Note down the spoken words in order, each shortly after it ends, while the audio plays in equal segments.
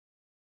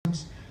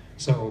systems.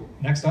 So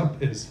next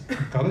up is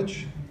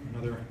Cubbedge,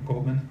 another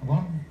Goldman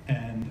alum,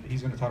 and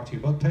he's going to talk to you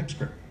about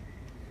TypeScript.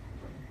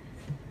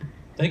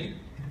 Thank you.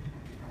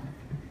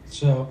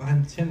 So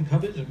I'm Tim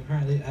Cubbedge. I'm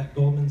currently at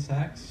Goldman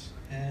Sachs,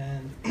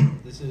 and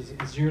this is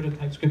 0 to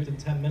TypeScript in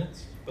 10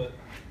 minutes, but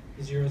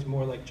the 0 is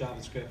more like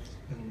JavaScript,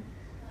 and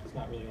it's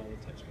not really all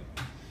of TypeScript.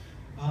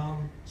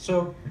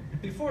 So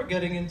before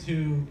getting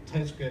into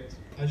TypeScript,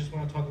 I just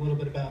want to talk a little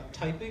bit about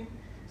typing.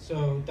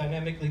 So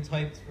dynamically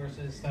typed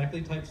versus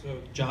statically typed. So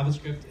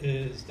JavaScript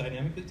is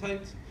dynamically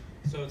typed.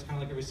 So it's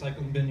kind of like a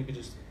recycling bin. You can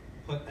just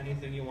put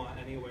anything you want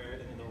anywhere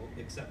and it'll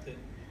accept it.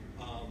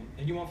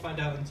 And you won't find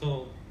out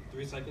until the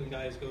recycling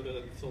guys go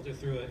to filter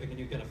through it and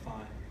you get a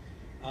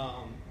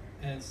fine.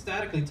 And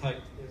statically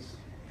typed is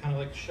kind of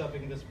like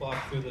shoving this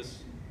block through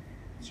this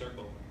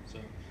circle. So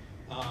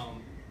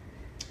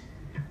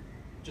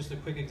just a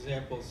quick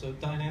example. So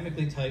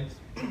dynamically typed,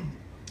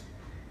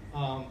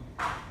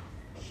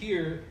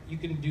 here you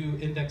can do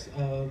index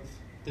of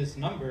this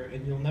number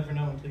and you'll never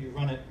know until you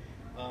run it.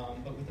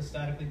 But with the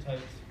statically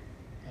typed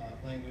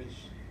language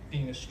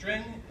being a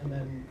string, and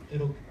then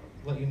it'll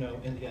let you know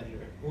in the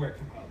editor or at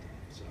compile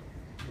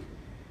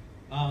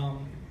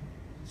time.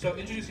 So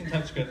introducing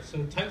TypeScript.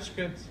 So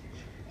TypeScript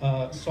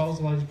solves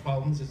a lot of these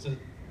problems. It's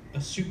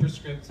a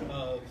superscript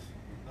of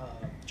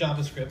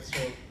JavaScript.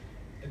 So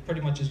it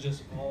pretty much is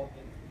just all.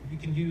 You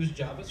can use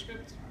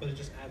JavaScript, but it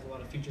just adds a lot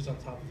of features on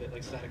top of it,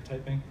 like static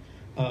typing,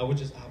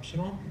 which is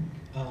optional.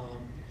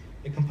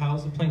 It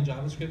compiles the plain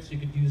JavaScript, so you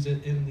could use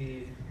it in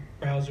the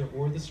browser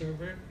or the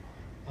server.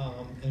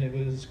 And it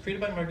was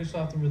created by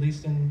Microsoft and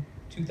released in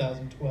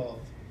 2012,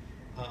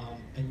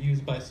 and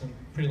used by some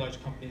pretty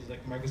large companies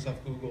like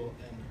Microsoft, Google,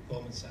 and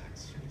Goldman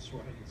Sachs, which is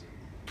where I use it.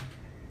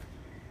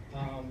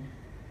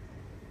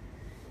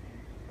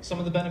 Some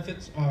of the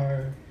benefits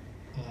are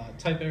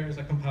type errors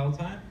at compile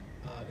time.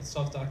 It's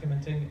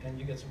self-documenting, and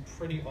you get some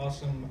pretty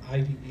awesome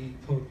IDE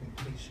code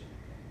completion.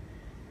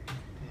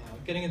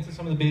 Getting into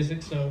some of the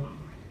basics, so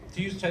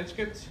to use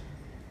TypeScript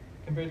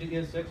compared to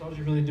ES6, all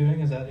you're really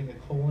doing is adding a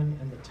colon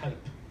and the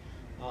type.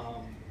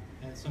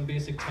 And some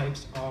basic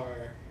types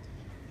are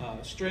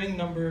string,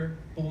 number,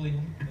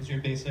 boolean, those are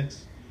your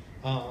basics.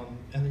 And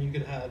then you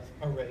could have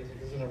arrays.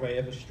 There's an array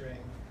of a string.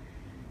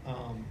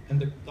 And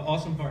the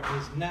awesome part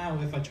is now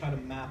if I try to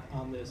map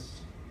on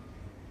this,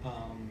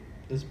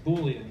 this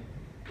boolean,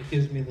 it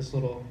gives me this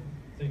little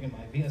thing in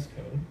my VS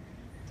Code.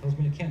 It tells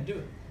me I can't do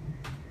it.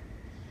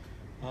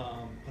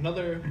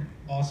 Another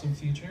awesome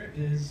feature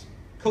is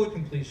code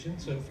completion.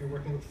 So if you're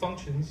working with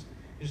functions,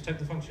 you just type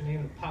the function name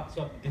and it pops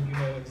up and you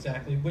know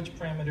exactly which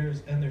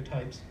parameters and their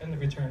types and the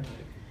return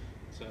type.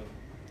 So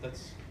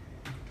that's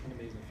an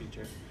amazing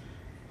feature.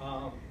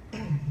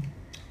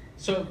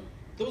 So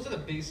those are the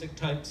basic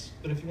types,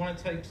 but if you want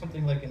to type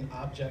something like an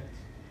object,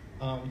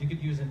 you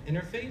could use an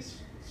interface.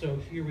 So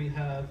here we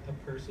have a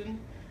person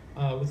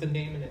with a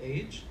name and an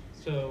age.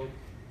 So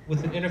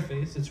with an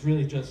interface, it's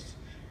really just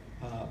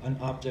an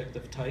object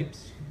of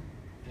types,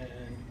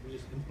 and we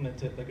just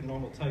implement it like a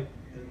normal type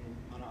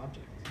on an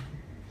object.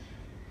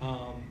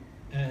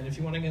 And if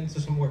you want to get into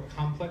some more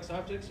complex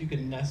objects, you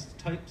can nest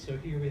type. So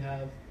here we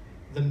have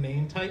the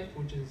main type,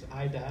 which is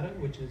iData,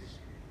 which is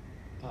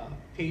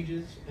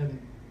pages and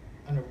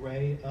an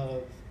array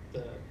of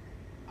the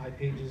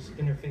iPages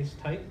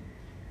interface type,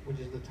 which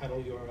is the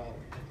title, URL,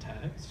 and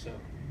tags. So,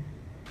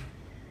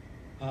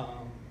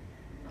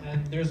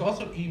 and there's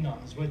also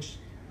enums, which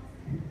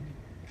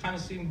kind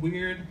of seem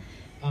weird.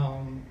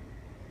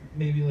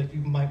 Maybe like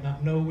you might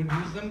not know when to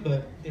use them,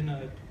 but in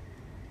a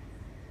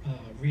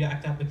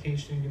React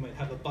application, you might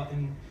have a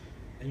button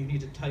and you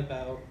need to type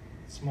out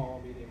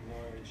small, medium,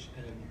 large,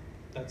 and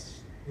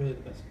that's really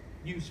the best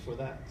use for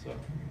that.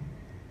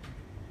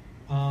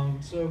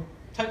 So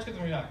TypeScript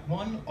and React,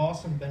 one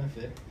awesome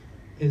benefit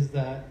is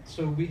that,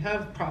 so we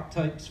have prop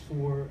types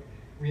for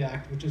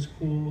React, which is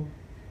cool,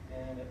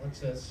 and it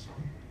lets us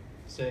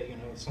say, you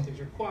know, if something's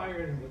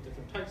required and what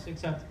different types to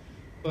accept.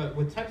 But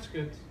with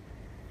TypeScript,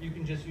 you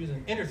can just use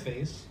an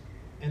interface,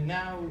 and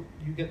now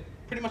you get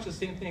pretty much the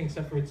same thing,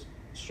 except for it's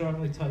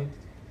strongly typed.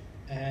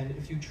 And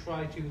if you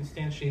try to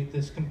instantiate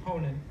this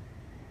component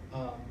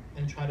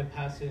and try to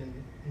pass in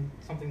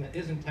something that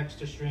isn't text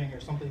to string or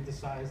something the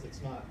size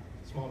that's not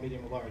small,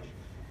 medium, or large,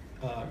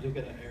 you'll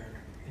get an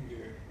error in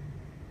your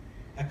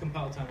at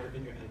compile time or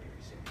in your editor.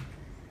 So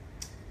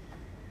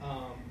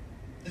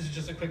this is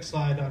just a quick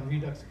slide on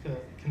Redux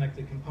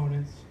connected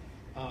components.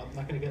 I'm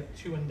not going to get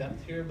too in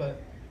depth here,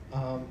 but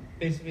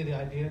basically the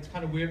idea, it's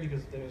kind of weird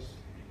because there's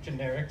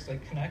generics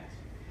like connect,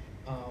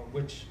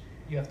 which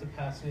you have to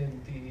pass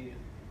in the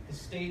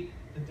state,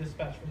 the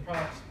dispatch for the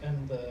props,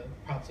 and the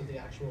props of the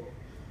actual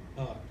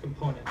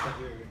component that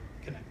you're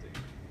connecting.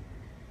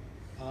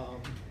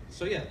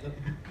 So yeah,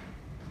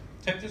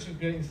 TypeScript is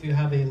great if you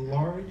have a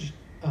large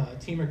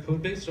team or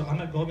code base. So I'm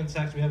at Goldman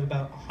Sachs, we have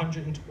about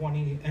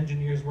 120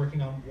 engineers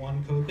working on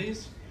one code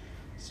base.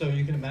 So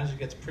you can imagine it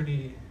gets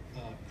pretty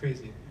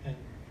crazy. And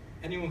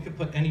anyone could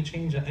put any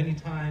change at any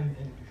time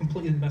and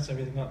completely mess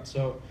everything up.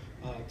 So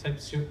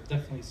TypeScript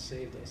definitely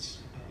saved us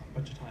a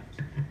bunch of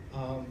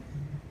times.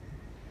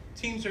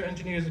 teams or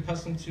engineers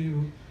accustomed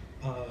to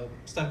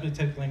statically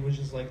typed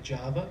languages like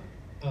Java,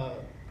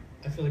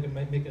 I feel like it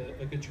might make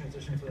a good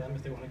transition for them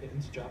if they want to get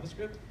into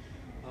JavaScript,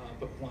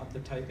 but want the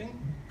typing.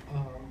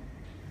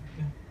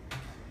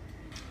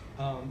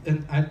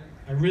 And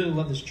I really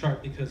love this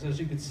chart because, as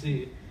you can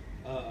see,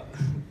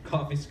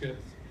 CoffeeScript,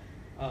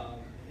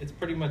 it's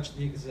pretty much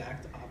the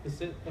exact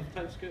opposite of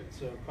TypeScript.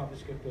 So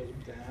CoffeeScript goes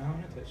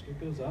down and TypeScript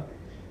goes up,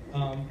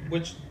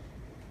 which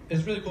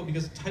is really cool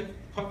because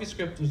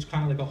CoffeeScript is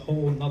kind of like a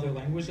whole another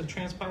language that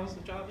transpiles to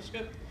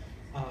JavaScript,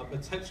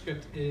 but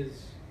TypeScript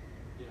is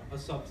a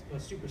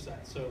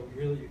superset. So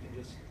really, you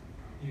can just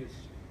use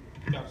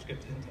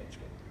JavaScript and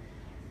TypeScript.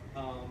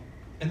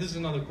 And this is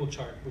another cool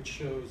chart which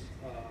shows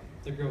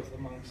the growth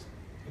amongst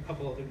a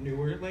couple other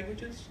newer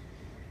languages,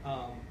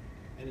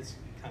 and it's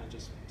kind of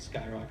just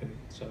skyrocketing.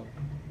 So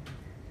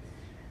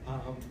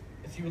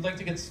if you would like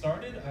to get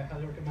started, I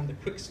highly recommend the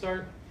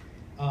QuickStart,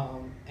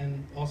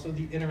 and also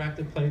the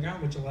interactive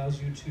playground, which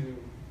allows you to,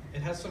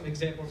 it has some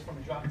examples from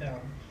a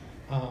dropdown,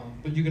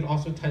 but you can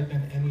also type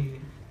in any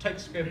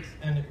TypeScript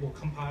and it will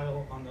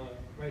compile on the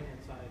right-hand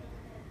side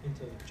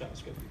into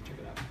JavaScript. Check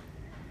it out.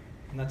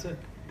 And that's it.